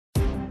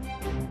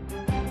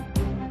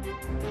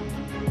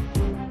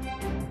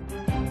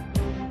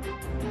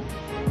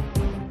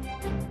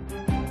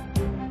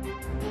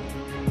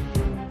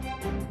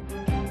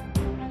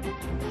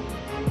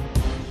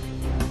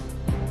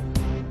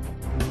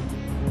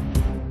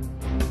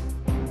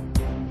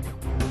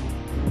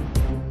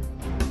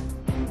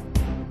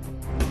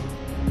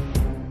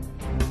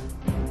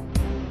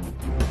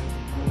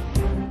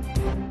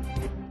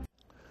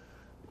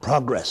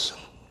progress.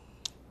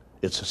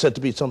 It's said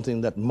to be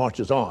something that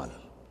marches on.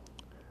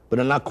 But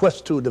in our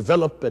quest to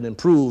develop and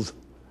improve,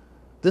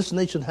 this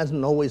nation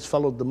hasn't always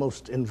followed the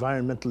most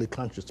environmentally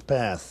conscious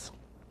path.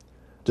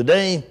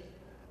 Today,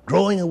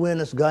 growing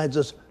awareness guides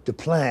us to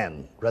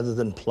plan rather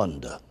than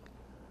plunder,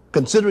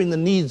 considering the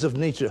needs of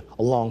nature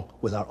along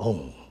with our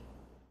own.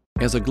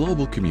 As a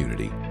global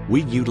community,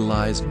 we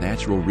utilize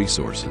natural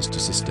resources to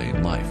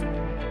sustain life.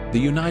 The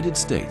United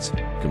States,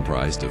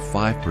 comprised of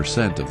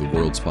 5% of the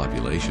world's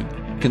population,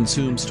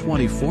 consumes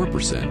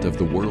 24% of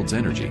the world's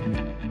energy.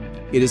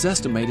 It is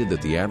estimated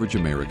that the average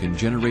American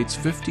generates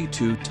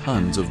 52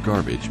 tons of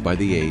garbage by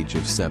the age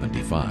of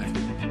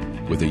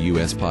 75. With a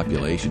U.S.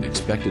 population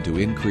expected to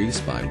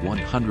increase by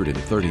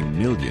 130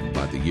 million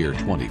by the year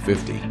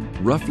 2050,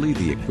 roughly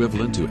the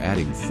equivalent to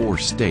adding 4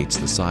 states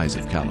the size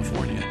of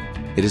California,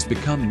 it has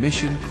become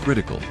mission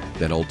critical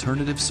that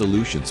alternative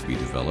solutions be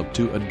developed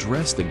to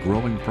address the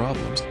growing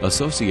problems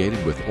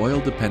associated with oil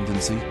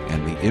dependency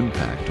and the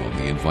impact on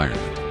the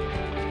environment.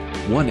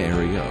 One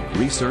area of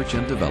research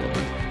and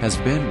development has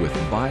been with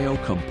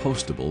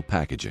biocompostable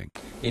packaging.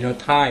 In a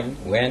time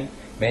when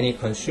many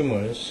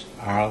consumers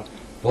are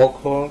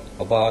vocal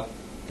about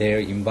their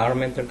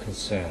environmental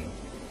concern,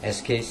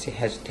 SKC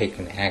has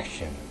taken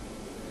action.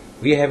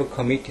 We have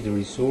committed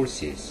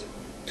resources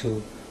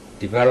to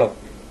develop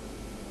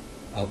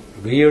a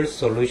real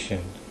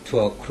solution to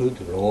a crude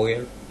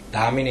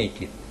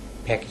oil-dominated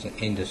packaging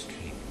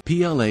industry.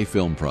 PLA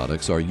film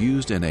products are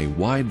used in a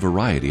wide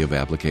variety of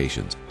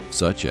applications,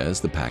 such as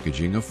the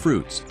packaging of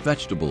fruits,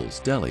 vegetables,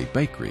 deli,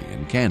 bakery,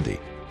 and candy.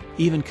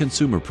 Even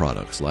consumer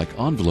products like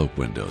envelope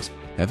windows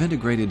have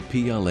integrated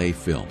PLA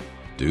film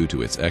due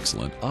to its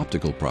excellent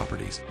optical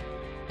properties,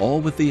 all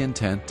with the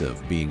intent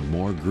of being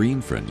more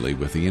green-friendly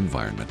with the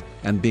environment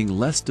and being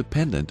less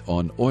dependent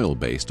on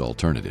oil-based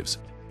alternatives.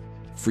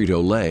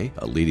 Frito-Lay,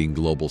 a leading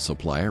global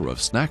supplier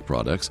of snack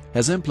products,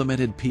 has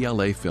implemented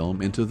PLA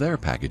film into their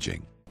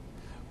packaging.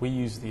 We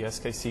use the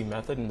SKC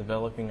method in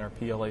developing our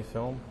PLA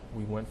film.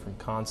 We went from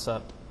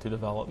concept to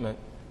development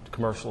to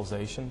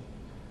commercialization.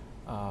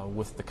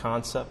 With the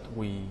concept,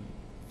 we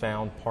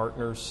found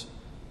partners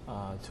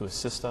to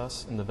assist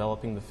us in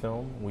developing the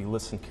film. We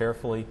listened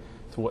carefully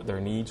to what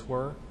their needs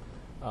were.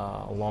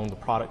 Along the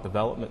product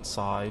development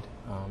side,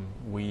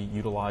 we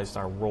utilized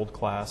our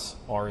world-class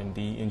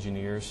R&D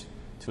engineers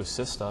to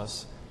assist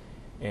us,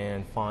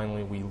 and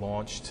finally we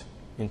launched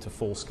into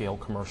full-scale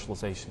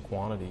commercialization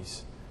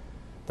quantities.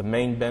 The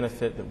main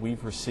benefit that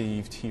we've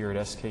received here at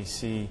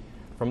SKC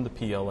from the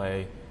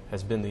PLA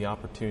has been the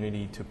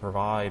opportunity to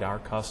provide our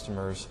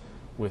customers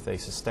with a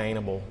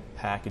sustainable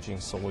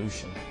packaging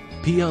solution.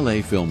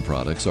 PLA film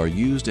products are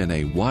used in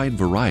a wide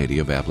variety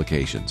of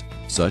applications,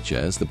 such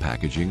as the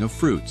packaging of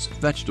fruits,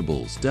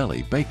 vegetables,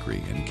 deli,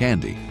 bakery, and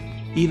candy.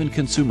 Even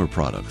consumer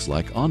products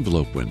like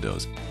envelope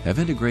windows have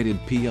integrated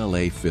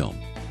PLA film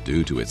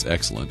due to its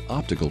excellent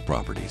optical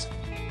properties,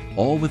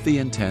 all with the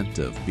intent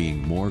of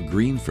being more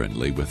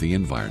green-friendly with the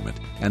environment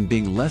and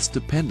being less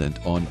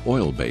dependent on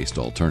oil-based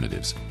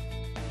alternatives.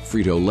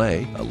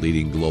 Frito-Lay, a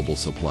leading global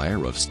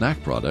supplier of snack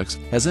products,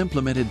 has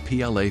implemented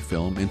PLA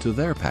film into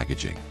their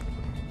packaging.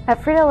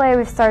 At Frito-Lay,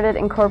 we've started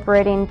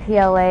incorporating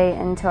PLA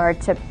into our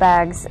chip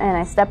bags in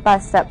a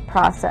step-by-step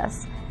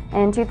process.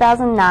 In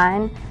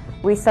 2009,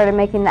 we started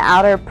making the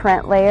outer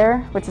print layer,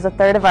 which is a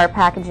third of our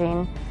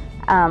packaging,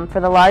 for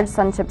the large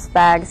Sun Chips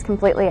bags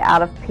completely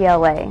out of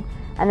PLA.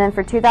 And then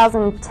for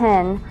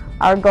 2010,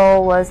 our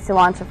goal was to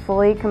launch a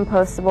fully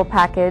compostable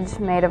package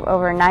made of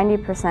over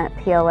 90%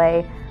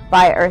 PLA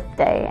by Earth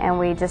Day, and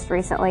we just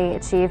recently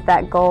achieved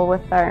that goal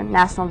with our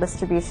national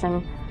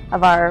distribution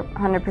of our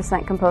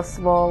 100%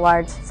 compostable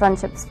large Sun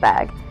Chips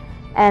bag.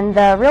 And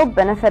the real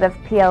benefit of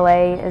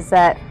PLA is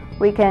that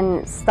we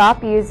can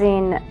stop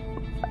using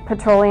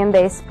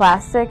petroleum-based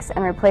plastics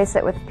and replace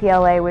it with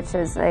PLA, which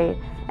is an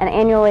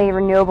annually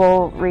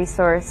renewable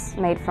resource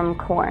made from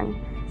corn.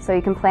 So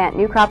you can plant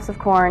new crops of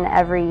corn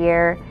every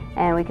year,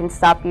 and we can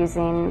stop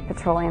using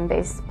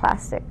petroleum-based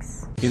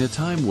plastics. In a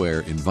time where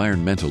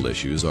environmental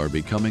issues are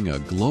becoming a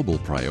global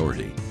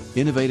priority,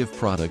 innovative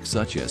products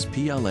such as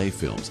PLA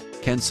films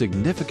can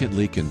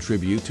significantly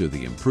contribute to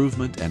the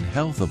improvement and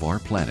health of our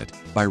planet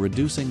by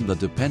reducing the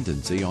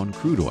dependency on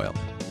crude oil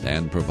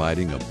and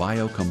providing a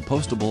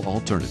biocompostable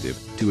alternative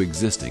to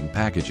existing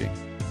packaging,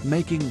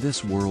 making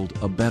this world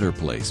a better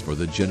place for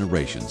the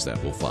generations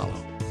that will follow.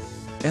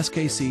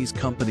 SKC's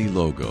company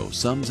logo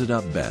sums it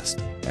up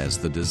best as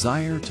the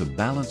desire to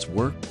balance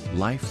work,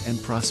 life,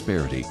 and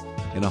prosperity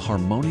in a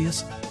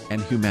harmonious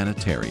and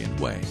humanitarian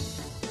way.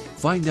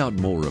 Find out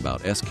more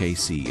about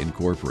SKC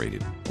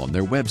Incorporated on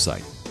their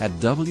website at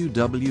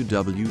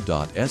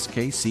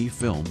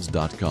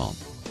www.skcfilms.com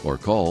or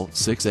call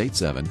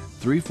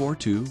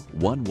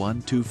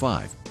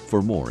 687-342-1125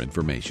 for more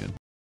information.